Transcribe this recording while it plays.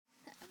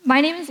My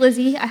name is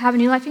Lizzy. I have a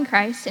new life in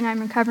Christ, and I'm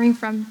recovering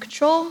from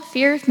control,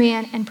 fear of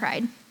man, and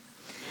pride.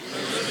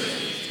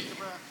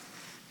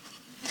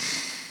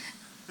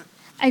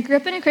 I grew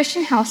up in a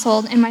Christian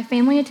household, and my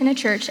family attended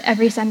church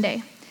every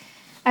Sunday.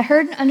 I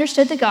heard and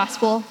understood the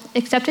gospel,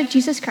 accepted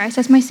Jesus Christ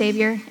as my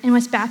Savior, and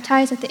was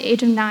baptized at the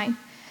age of 9.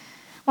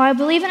 While I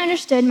believe and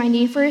understood my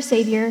need for a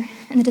Savior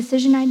and the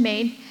decision I'd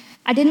made,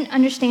 I didn't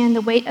understand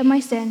the weight of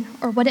my sin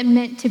or what it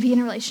meant to be in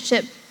a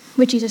relationship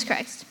with Jesus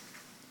Christ.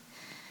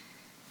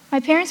 My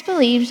parents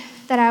believed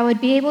that I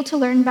would be able to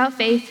learn about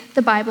faith,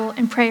 the Bible,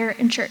 and prayer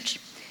in church,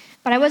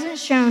 but I wasn't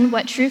shown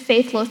what true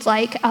faith looked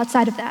like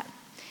outside of that.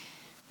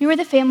 We were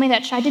the family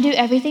that tried to do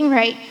everything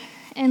right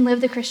and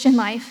live the Christian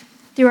life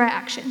through our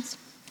actions.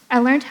 I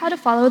learned how to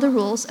follow the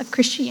rules of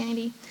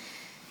Christianity,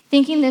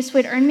 thinking this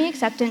would earn me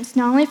acceptance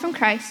not only from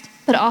Christ,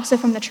 but also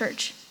from the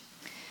church.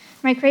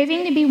 My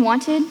craving to be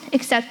wanted,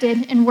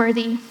 accepted, and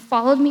worthy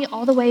followed me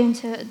all the way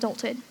into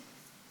adulthood.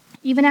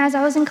 Even as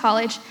I was in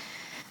college,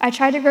 I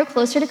tried to grow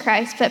closer to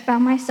Christ, but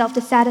found myself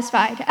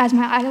dissatisfied as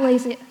my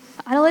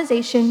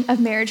idolization of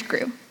marriage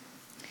grew.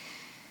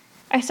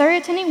 I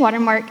started attending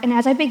Watermark, and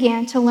as I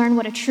began to learn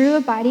what a true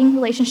abiding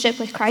relationship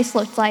with Christ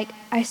looked like,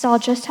 I saw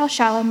just how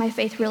shallow my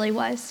faith really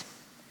was.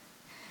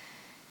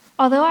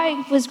 Although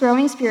I was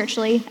growing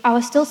spiritually, I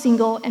was still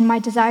single, and my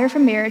desire for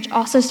marriage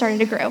also started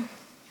to grow.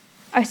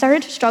 I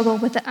started to struggle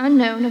with the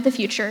unknown of the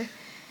future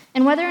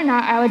and whether or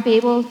not I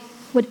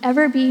would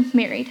ever be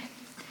married.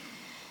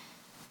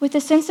 With a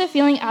sense of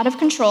feeling out of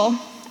control,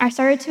 I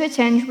started to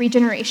attend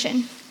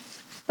Regeneration.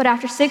 But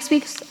after 6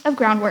 weeks of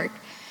groundwork,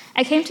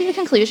 I came to the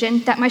conclusion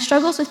that my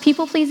struggles with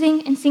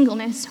people-pleasing and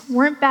singleness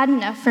weren't bad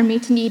enough for me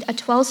to need a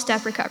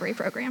 12-step recovery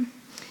program.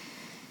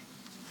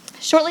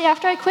 Shortly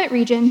after I quit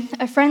Regen,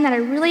 a friend that I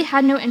really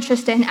had no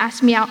interest in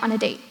asked me out on a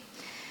date.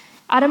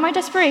 Out of my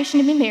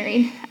desperation to be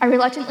married, I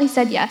reluctantly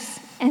said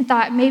yes and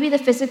thought maybe the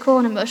physical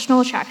and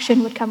emotional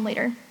attraction would come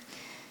later.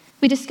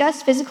 We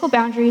discussed physical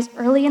boundaries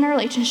early in our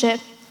relationship,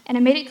 and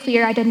I made it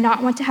clear I did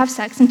not want to have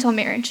sex until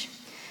marriage.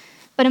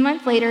 But a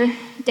month later,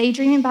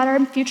 daydreaming about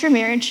our future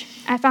marriage,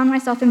 I found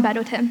myself in bed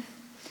with him.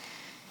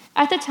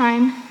 At the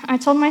time, I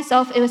told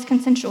myself it was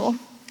consensual,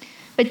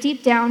 but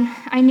deep down,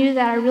 I knew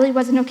that I really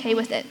wasn't okay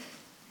with it.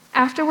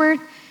 Afterward,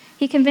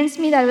 he convinced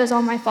me that it was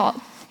all my fault,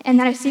 and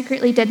that I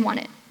secretly did want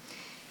it.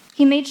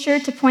 He made sure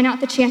to point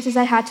out the chances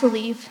I had to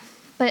leave,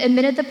 but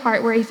admitted the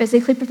part where he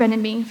physically prevented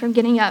me from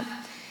getting up,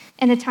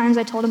 and the times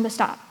I told him to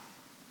stop.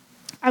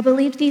 I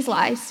believed these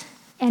lies,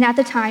 and at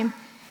the time,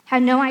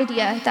 had no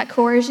idea that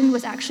coercion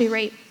was actually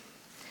rape.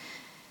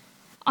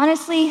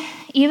 Honestly,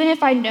 even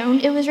if I'd known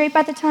it was rape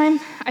at the time,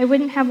 I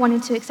wouldn't have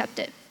wanted to accept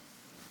it.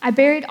 I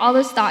buried all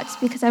those thoughts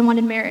because I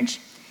wanted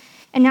marriage.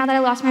 And now that I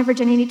lost my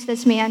virginity to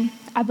this man,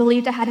 I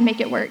believed I had to make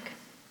it work.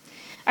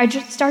 I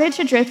started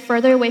to drift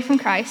further away from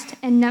Christ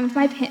and numbed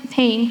my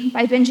pain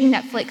by binging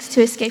Netflix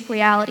to escape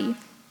reality.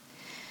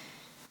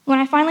 When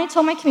I finally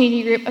told my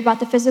community group about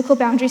the physical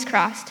boundaries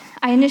crossed,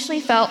 I initially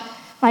felt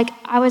like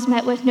I was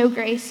met with no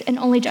grace and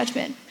only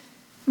judgment.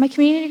 My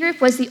community group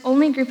was the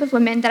only group of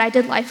women that I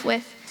did life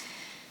with.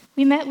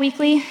 We met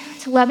weekly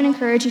to love and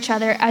encourage each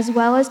other, as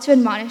well as to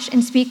admonish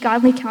and speak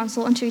godly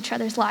counsel into each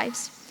other's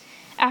lives.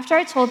 After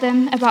I told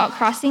them about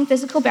crossing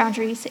physical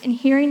boundaries and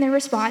hearing their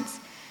response,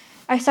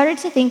 I started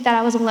to think that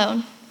I was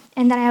alone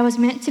and that I was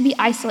meant to be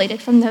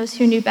isolated from those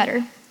who knew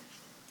better.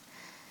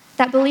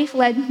 That belief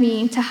led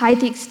me to hide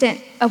the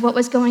extent of what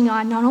was going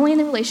on, not only in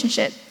the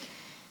relationship,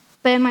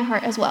 but in my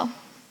heart as well.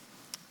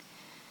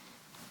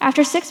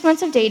 After 6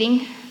 months of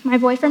dating, my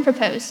boyfriend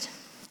proposed.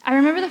 I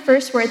remember the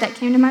first word that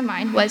came to my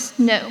mind was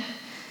no,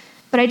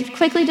 but I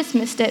quickly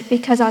dismissed it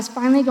because I was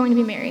finally going to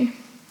be married.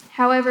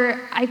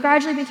 However, I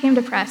gradually became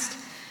depressed,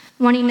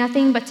 wanting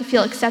nothing but to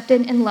feel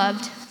accepted and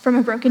loved from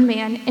a broken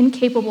man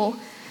incapable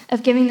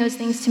of giving those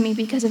things to me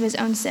because of his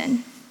own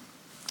sin.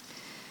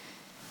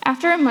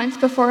 About a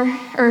month before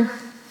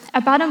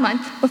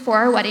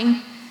our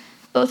wedding,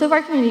 both of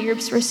our community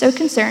groups were so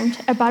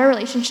concerned about our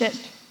relationship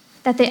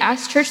that they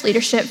asked church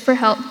leadership for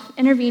help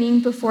intervening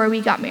before we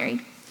got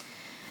married.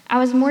 I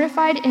was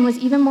mortified and was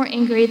even more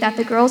angry that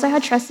the girls I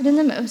had trusted in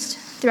the most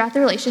throughout the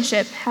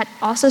relationship had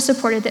also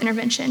supported the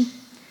intervention.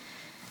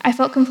 I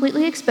felt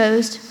completely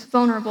exposed,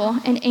 vulnerable,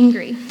 and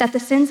angry that the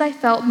sins I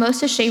felt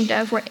most ashamed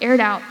of were aired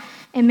out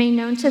and made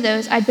known to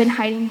those I'd been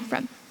hiding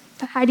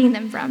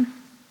them from.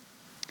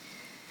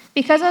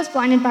 Because I was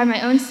blinded by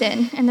my own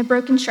sin and the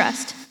broken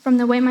trust from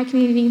the way my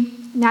community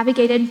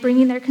navigated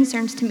bringing their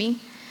concerns to me,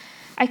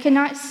 I could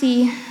not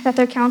see that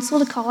their counsel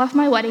to call off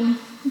my wedding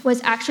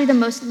was actually the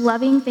most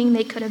loving thing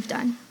they could have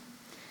done.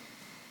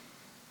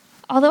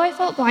 Although I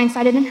felt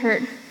blindsided and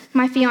hurt,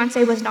 my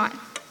fiancé was not.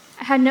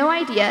 I had no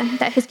idea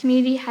that his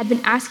community had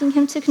been asking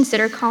him to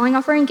consider calling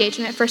off our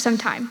engagement for some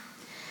time.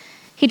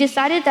 He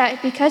decided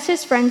that because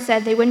his friends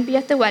said they wouldn't be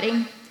at the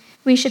wedding,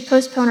 we should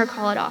postpone or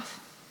call it off.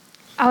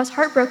 I was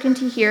heartbroken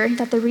to hear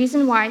that the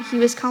reason why he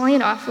was calling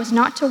it off was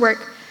not to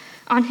work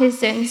on his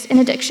sins and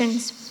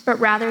addictions, but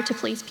rather to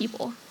please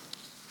people.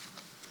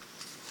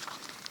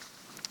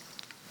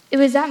 It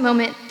was that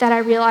moment that I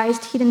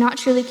realized he did not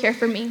truly care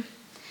for me.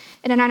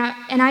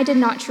 and I did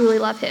not truly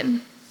love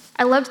him.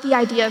 I loved the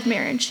idea of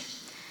marriage.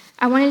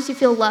 I wanted to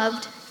feel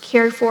loved,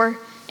 cared for,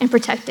 and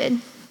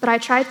protected, but I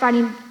tried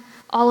finding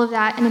all of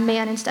that in a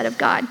man instead of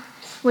God,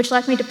 which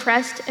left me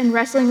depressed and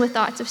wrestling with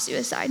thoughts of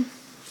suicide.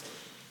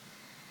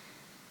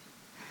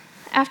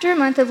 After a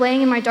month of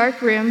laying in my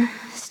dark room,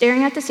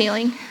 staring at the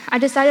ceiling, I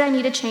decided I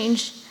needed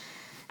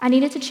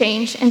to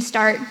change and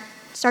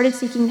started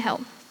seeking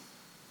help.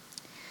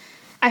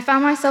 I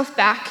found myself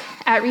back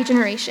at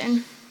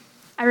Regeneration.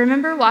 I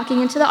remember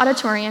walking into the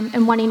auditorium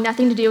and wanting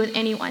nothing to do with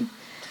anyone.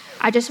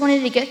 I just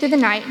wanted to get through the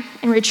night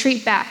and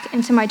retreat back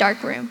into my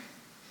dark room.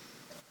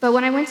 But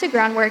when I went to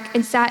groundwork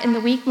and sat in the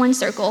week 1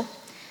 circle,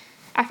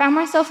 I found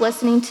myself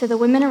listening to the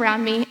women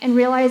around me and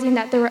realizing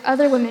that there were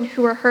other women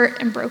who were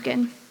hurt and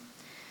broken.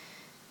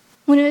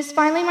 When it was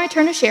finally my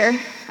turn to share,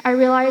 I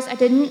realized I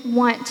didn't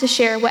want to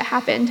share what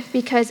happened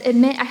because it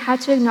meant I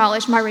had to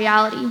acknowledge my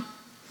reality.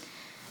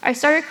 I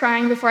started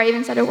crying before I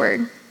even said a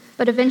word,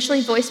 but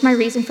eventually voiced my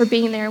reason for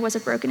being there was a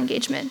broken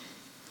engagement.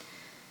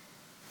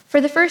 For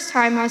the first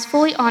time, I was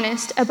fully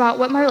honest about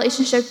what my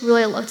relationship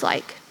really looked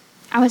like.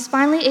 I was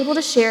finally able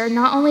to share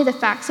not only the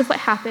facts of what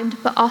happened,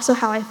 but also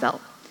how I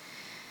felt.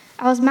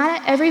 I was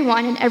mad at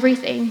everyone and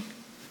everything,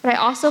 but I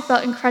also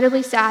felt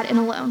incredibly sad and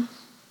alone.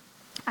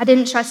 I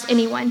didn't trust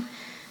anyone,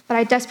 but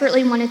I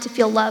desperately wanted to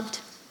feel loved.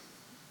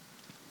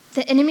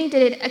 The enemy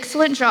did an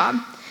excellent job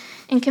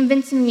in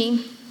convincing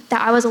me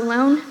that I was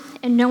alone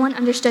and no one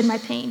understood my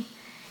pain.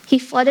 He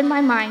flooded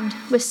my mind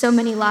with so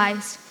many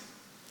lies.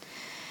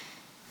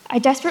 I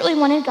desperately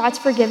wanted God's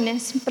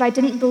forgiveness, but I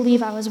didn't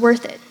believe I was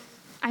worth it.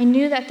 I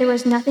knew that there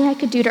was nothing I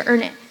could do to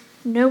earn it,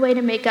 no way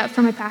to make up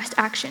for my past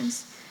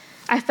actions.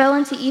 I fell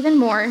into even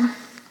more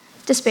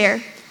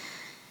despair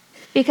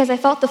because I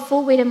felt the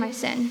full weight of my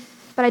sin,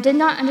 but I did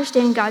not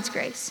understand God's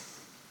grace.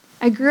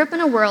 I grew up in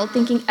a world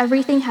thinking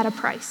everything had a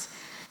price,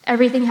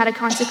 everything had a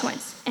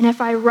consequence, and if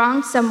I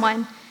wronged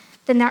someone,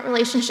 then that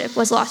relationship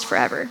was lost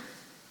forever.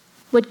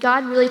 Would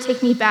God really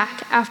take me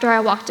back after I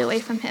walked away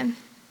from him?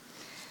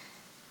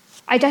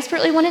 I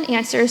desperately wanted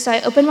answers, so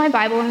I opened my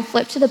Bible and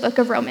flipped to the book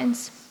of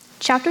Romans.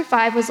 Chapter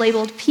 5 was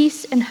labeled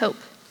Peace and Hope.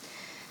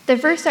 The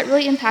verse that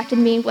really impacted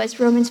me was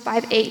Romans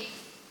 5:8.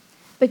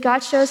 But God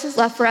shows his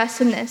love for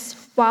us in this: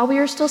 while we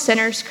were still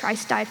sinners,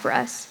 Christ died for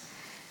us.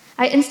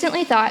 I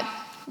instantly thought,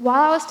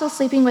 while I was still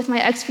sleeping with my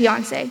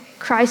ex-fiance,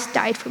 Christ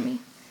died for me.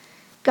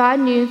 God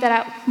knew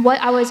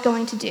what I was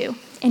going to do,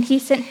 and he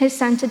sent his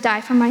son to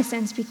die for my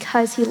sins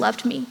because he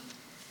loved me.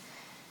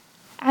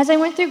 As I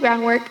went through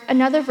groundwork,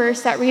 another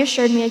verse that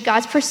reassured me of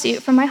God's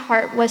pursuit from my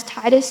heart was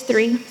Titus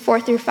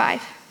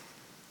 3:4-5.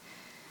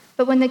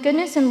 But when the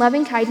goodness and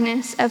loving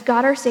kindness of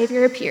God our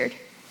Savior appeared,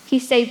 he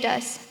saved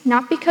us,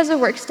 not because of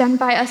works done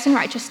by us in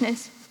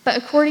righteousness, but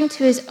according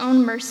to his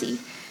own mercy,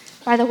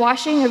 by the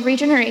washing of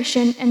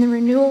regeneration and the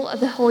renewal of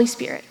the Holy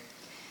Spirit.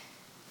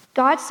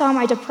 God saw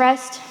my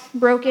depressed,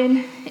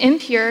 broken,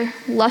 impure,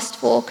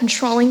 lustful,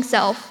 controlling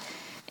self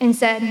and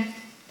said,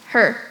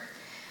 her.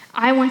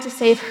 I want to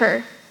save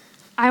her.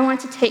 I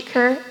want to take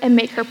her and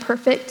make her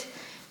perfect,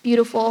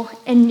 beautiful,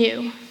 and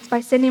new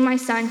by sending my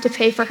son to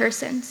pay for her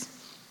sins.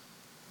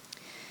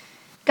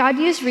 God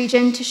used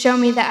Regen to show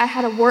me that I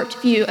had a warped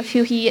view of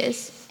who he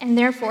is, and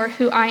therefore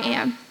who I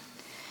am.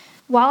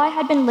 While I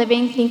had been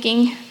living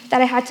thinking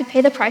that I had to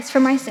pay the price for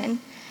my sin,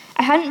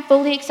 I hadn't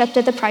fully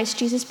accepted the price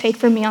Jesus paid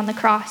for me on the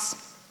cross.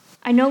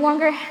 I no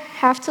longer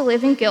have to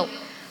live in guilt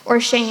or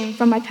shame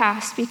from my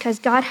past because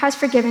God has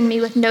forgiven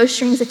me with no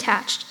strings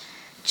attached,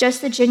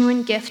 just the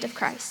genuine gift of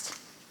Christ.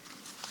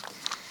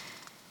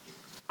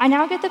 I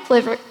now get the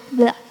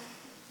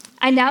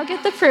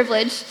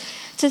privilege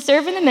to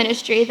serve in the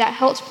ministry that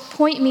helps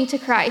point me to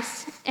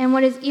Christ. And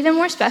what is even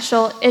more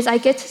special is I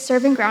get to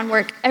serve in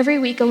groundwork every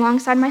week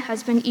alongside my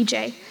husband,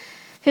 EJ,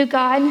 who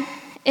God,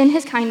 in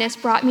his kindness,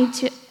 brought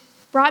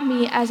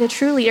me as a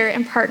true leader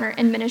and partner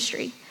in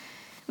ministry.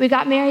 We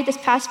got married this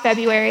past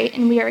February,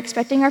 and we are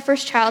expecting our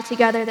first child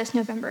together this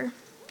November.